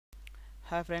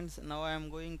Hi friends, now I am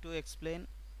going to explain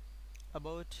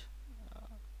about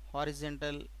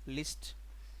horizontal list,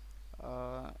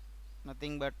 uh,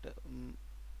 nothing but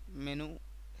menu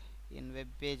in web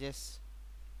pages.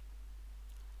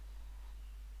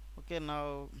 Okay,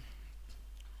 now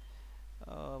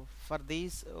for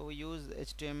these we use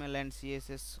HTML and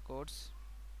CSS codes.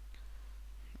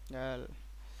 uh,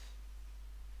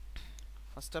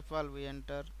 First of all, we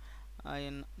enter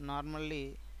in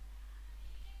normally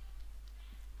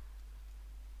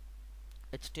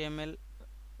HTML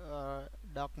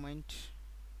document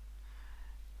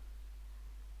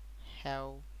have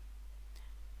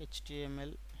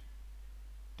HTML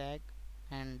tag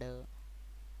and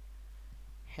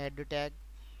head tag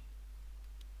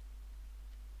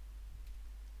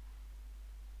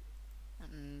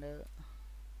and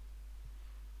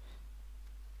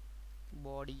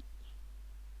body.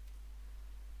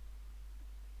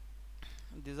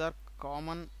 These are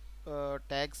common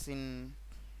tags in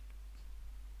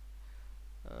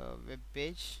web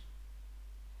page.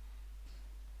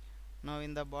 Now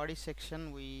in the body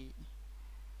section we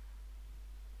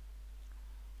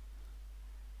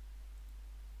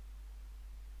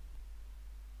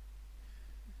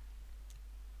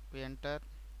enter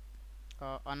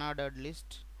unordered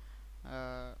list,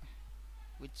 uh,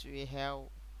 which we have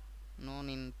known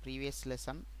in previous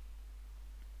lesson.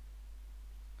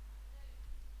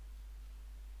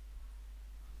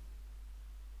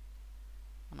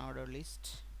 Unordered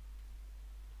list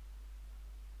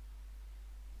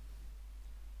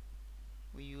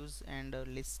we use, and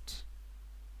list.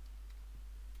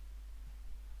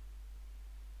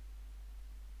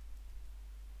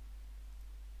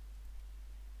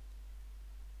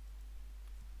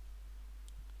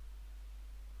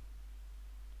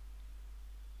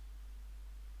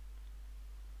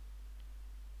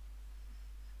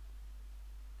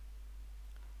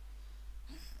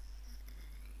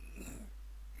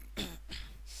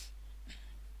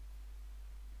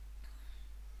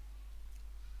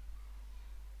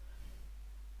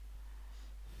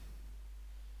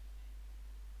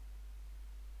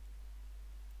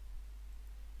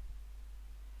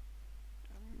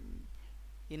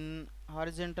 In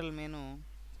horizontal menu,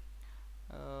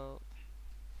 uh,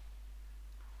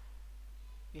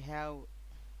 we have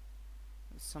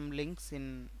some links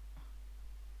in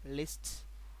lists.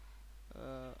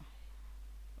 uh,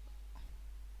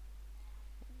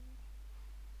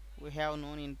 we have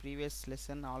known in previous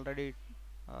lesson already.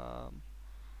 um,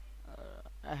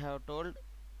 I have told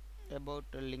about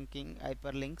linking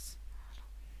hyperlinks.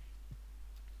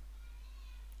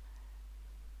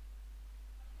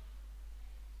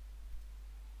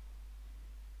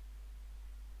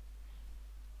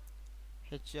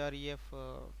 href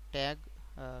tag,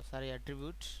 sorry,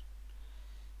 attribute.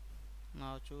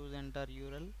 Now choose enter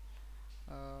URL.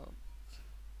 uh,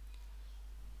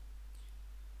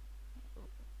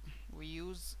 we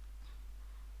use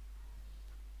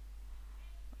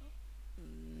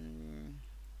mm,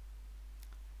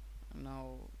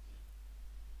 now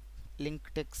link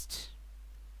text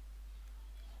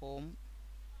home.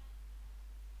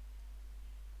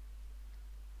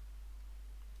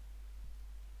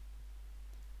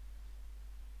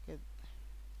 Okay,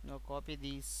 now copy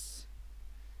this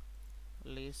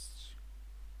list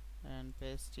and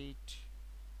paste it.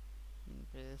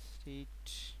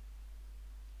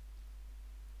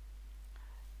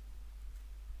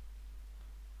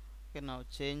 Okay, now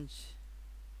change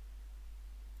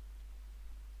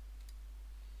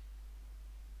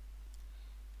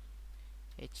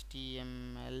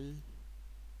html,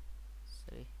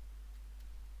 sorry,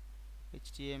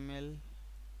 html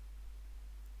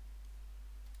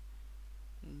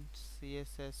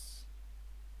css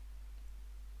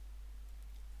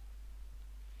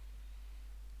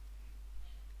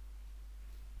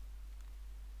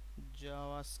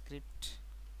javascript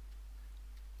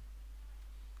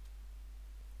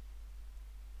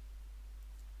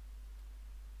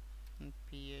and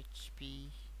php.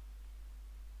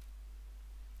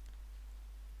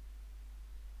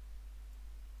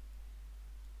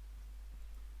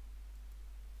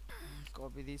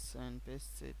 Copy this and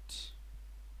paste it.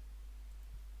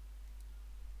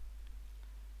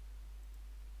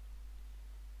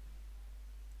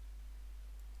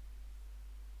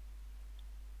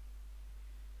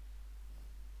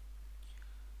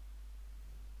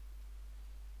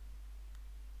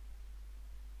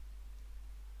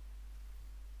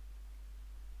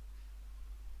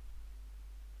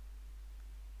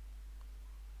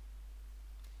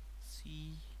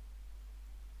 C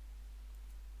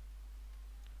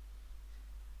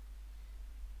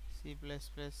C++.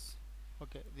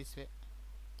 Okay, this way.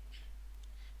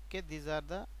 Okay, these are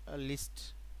the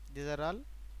list. These are all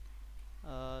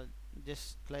uh,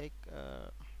 just like uh,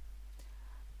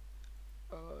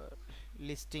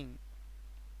 listing.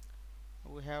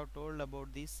 We have told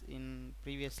about this in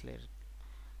previous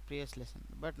lesson,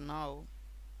 but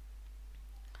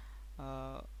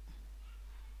uh,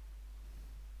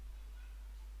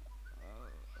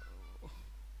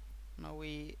 now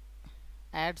we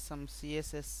add some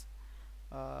CSS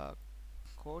uh,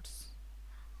 codes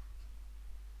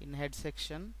in head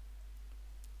section.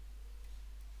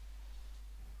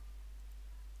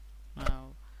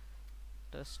 Now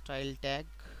the style tag,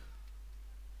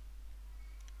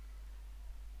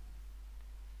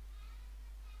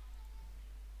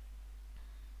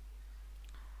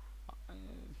 uh,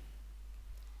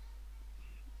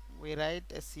 we write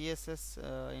a CSS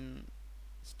in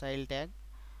style tag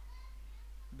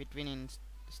between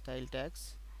style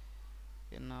tags.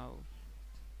 Okay, now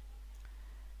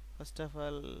first of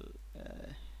all,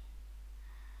 uh,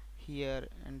 here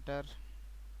enter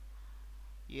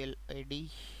ULID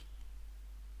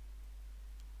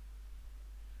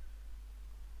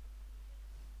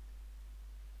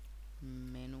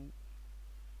menu.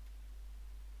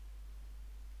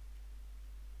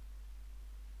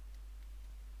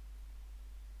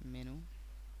 Menu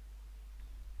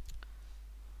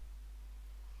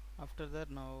after that,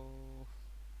 now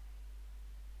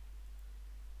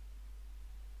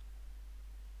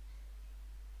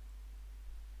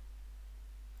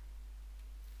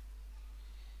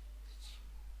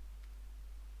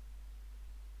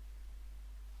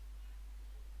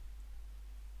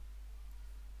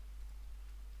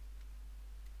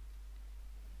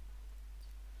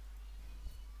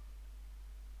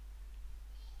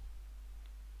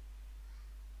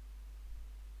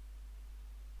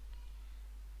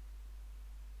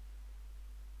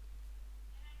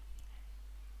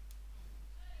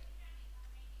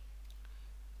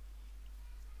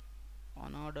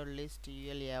on order list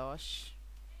ULIash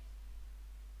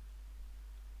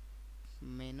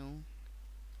menu.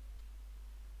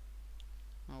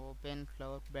 Now open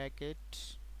flower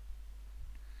bracket,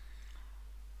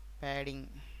 padding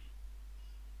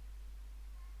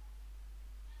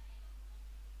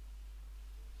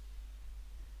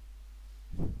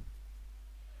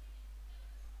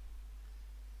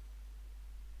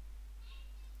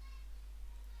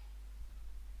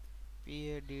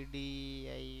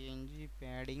padding,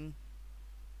 padding.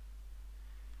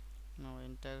 Now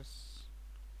enter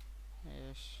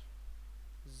hash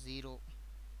 0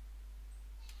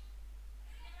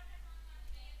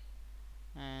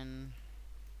 and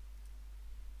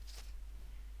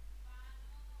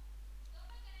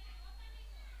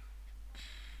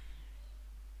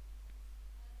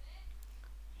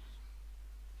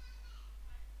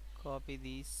copy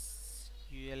this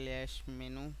ULIash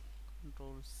menu,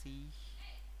 control C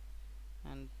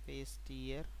and paste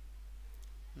here.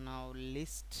 Now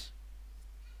list,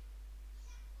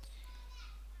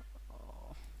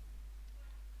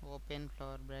 open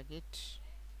flower bracket,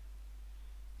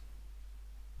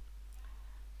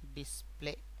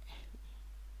 display,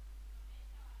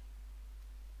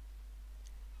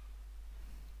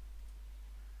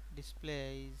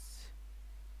 display is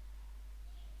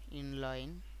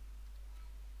inline,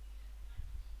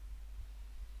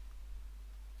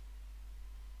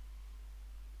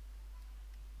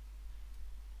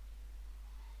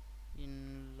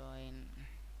 inline.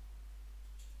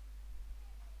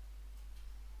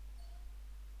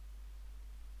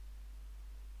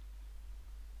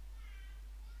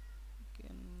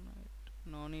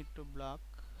 No need to block,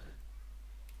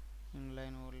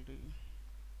 inline already.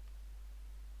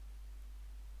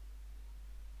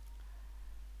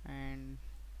 And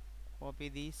copy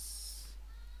this,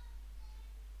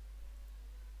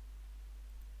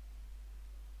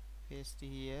 paste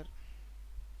here,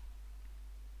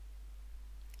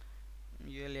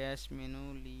 ULIash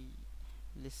menu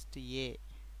list A,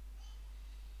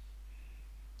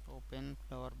 open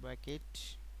flower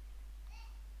bracket.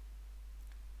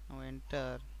 Now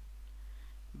enter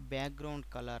background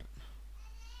color,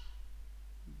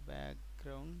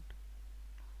 background.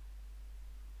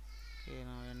 Okay,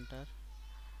 now enter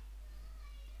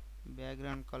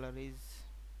background color is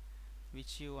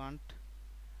which you want.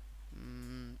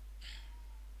 mm,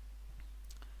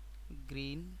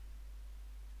 Green.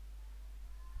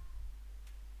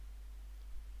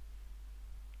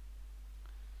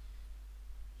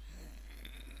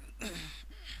 Okay,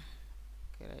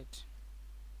 right.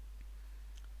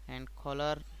 And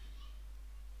color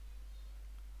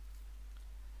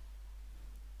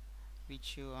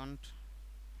which you want.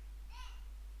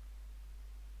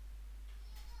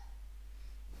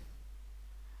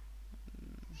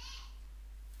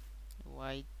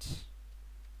 height,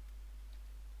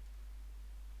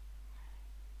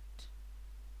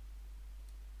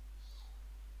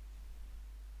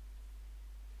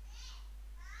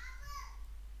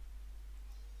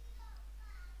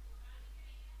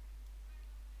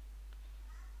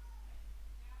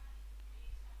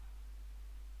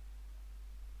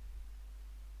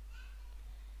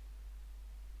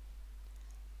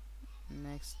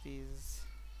 next is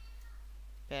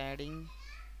padding,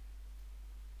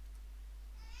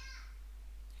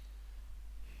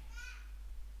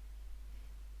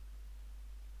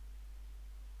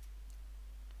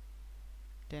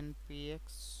 10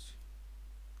 px,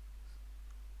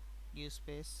 give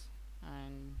space,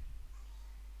 and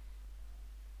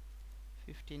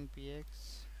 15 px.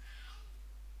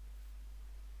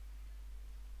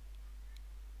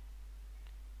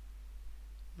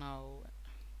 Now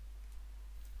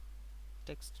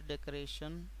text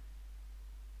decoration,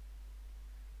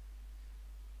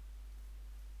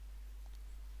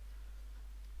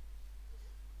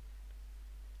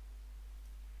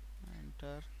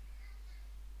 enter,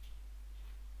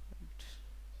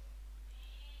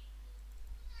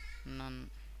 none.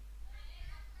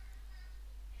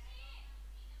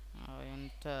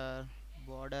 Enter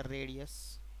border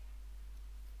radius,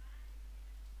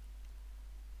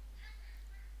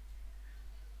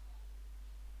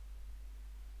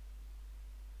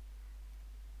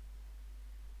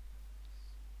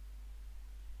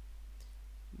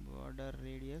 border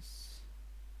radius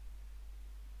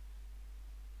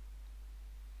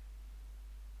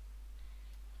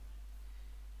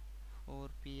 4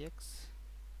 px,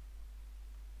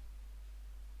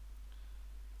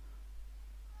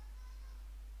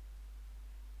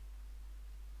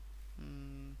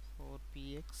 mm, 4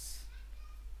 px,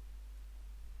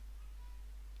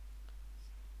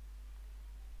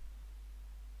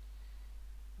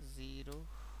 0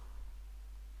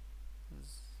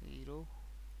 0.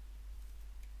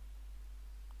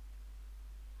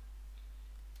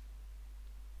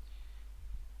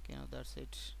 Okay, now that's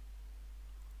it.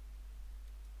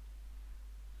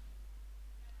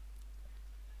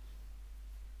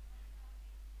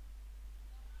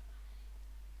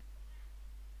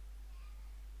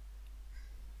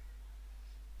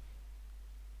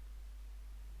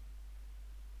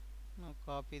 Now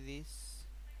copy this,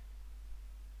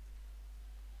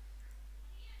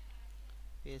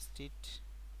 paste it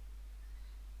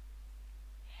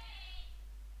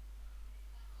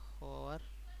over,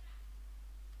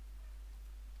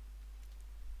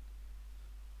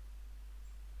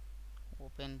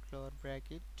 open floor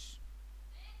bracket,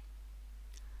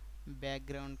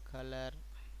 background color,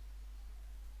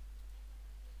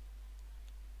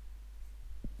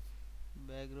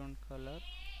 background color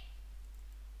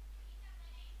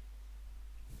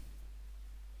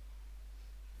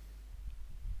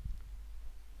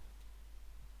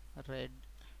red.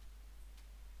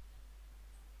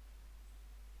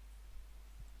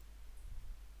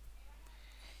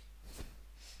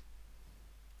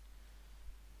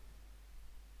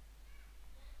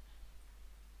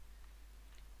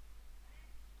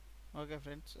 Okay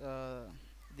friends,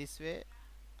 this way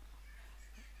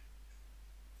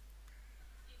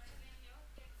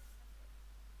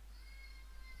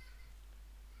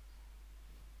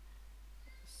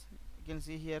you can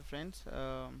see here friends,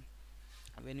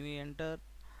 when we enter,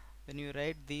 when you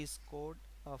write this code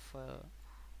of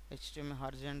HTML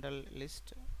horizontal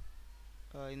list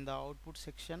in the output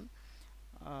section,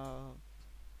 uh,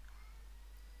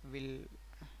 will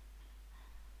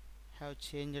have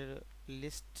changed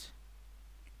list.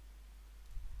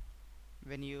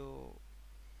 When you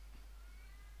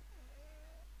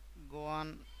go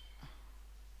on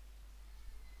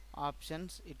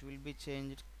options, it will be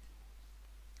changed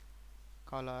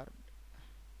color.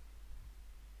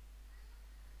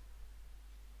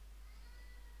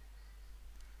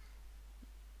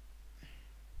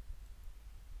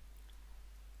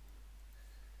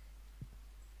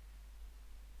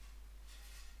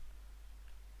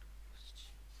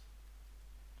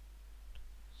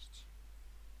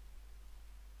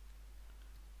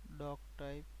 Doc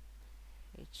type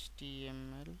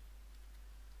HTML,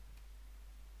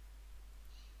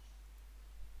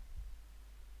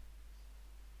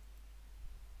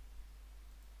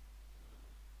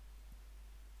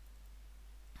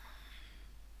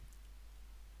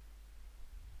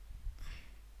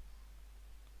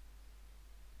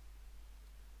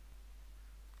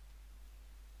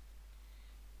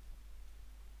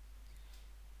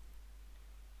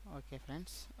 okay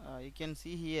friends, you can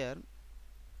see here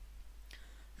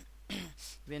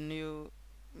when you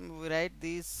write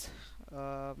these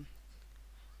uh,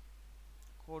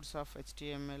 codes of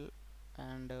HTML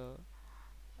and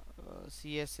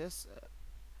CSS.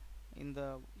 In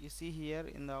the you see here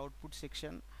in the output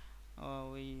section,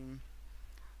 we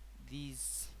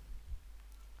these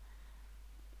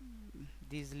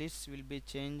these lists will be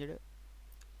changed,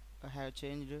 have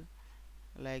changed,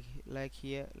 like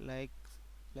here, like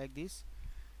this.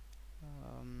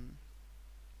 um,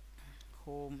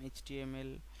 Home,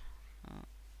 HTML, uh,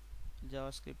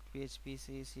 JavaScript, PHP,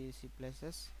 C++,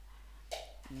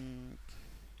 mm,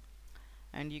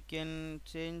 and you can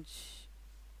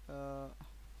uh,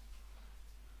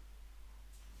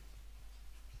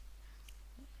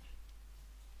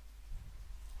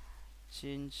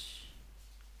 change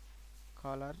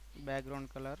color,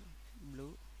 background color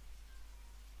blue,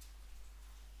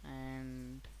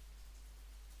 and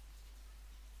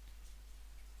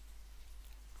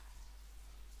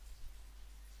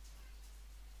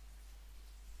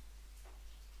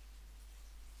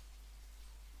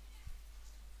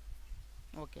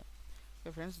okay.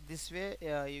 Okay friends, this way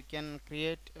you can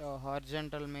create a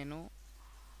horizontal menu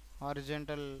or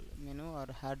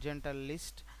horizontal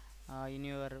list in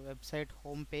your website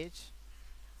home page.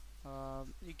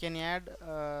 You can add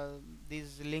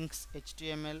these links,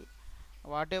 HTML,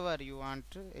 whatever you want,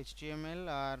 HTML,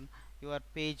 or your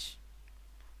page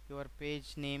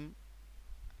name,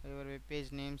 your web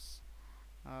page names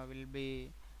will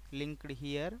be linked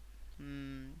here.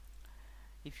 mm,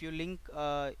 if you link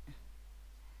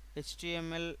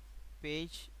HTML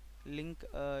page link,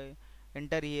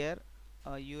 enter here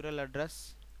URL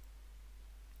address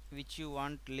which you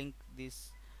want link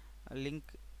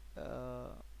uh,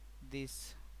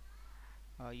 this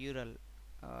URL.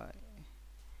 uh,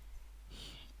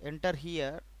 Enter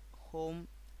here home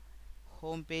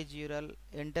page URL,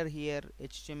 enter here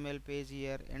HTML page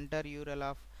here, enter URL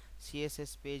of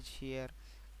CSS page here,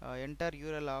 enter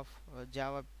URL of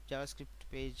JavaScript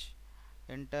page,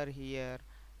 enter here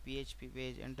PHP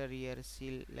page, enter here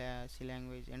C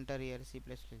language, enter here C++.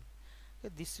 So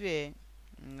this way,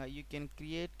 you can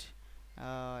create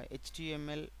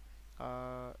HTML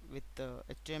with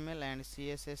HTML and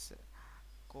CSS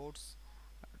codes.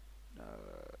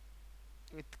 uh,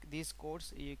 with these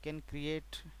codes you can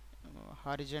create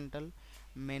horizontal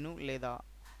menu లేదా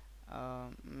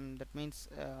that means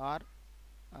or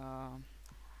uh,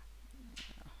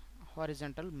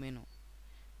 horizontal menu.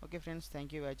 Okay friends,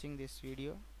 thank you watching this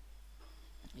video.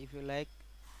 If you like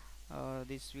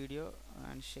this video,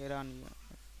 and share on your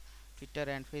Twitter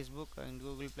and Facebook and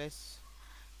Google Plus,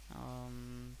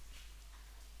 um,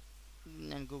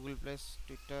 and Google Plus,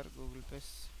 Twitter, Google Plus.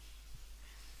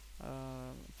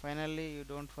 Finally, you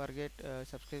don't forget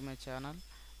subscribe my channel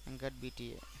and get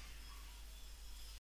BTA.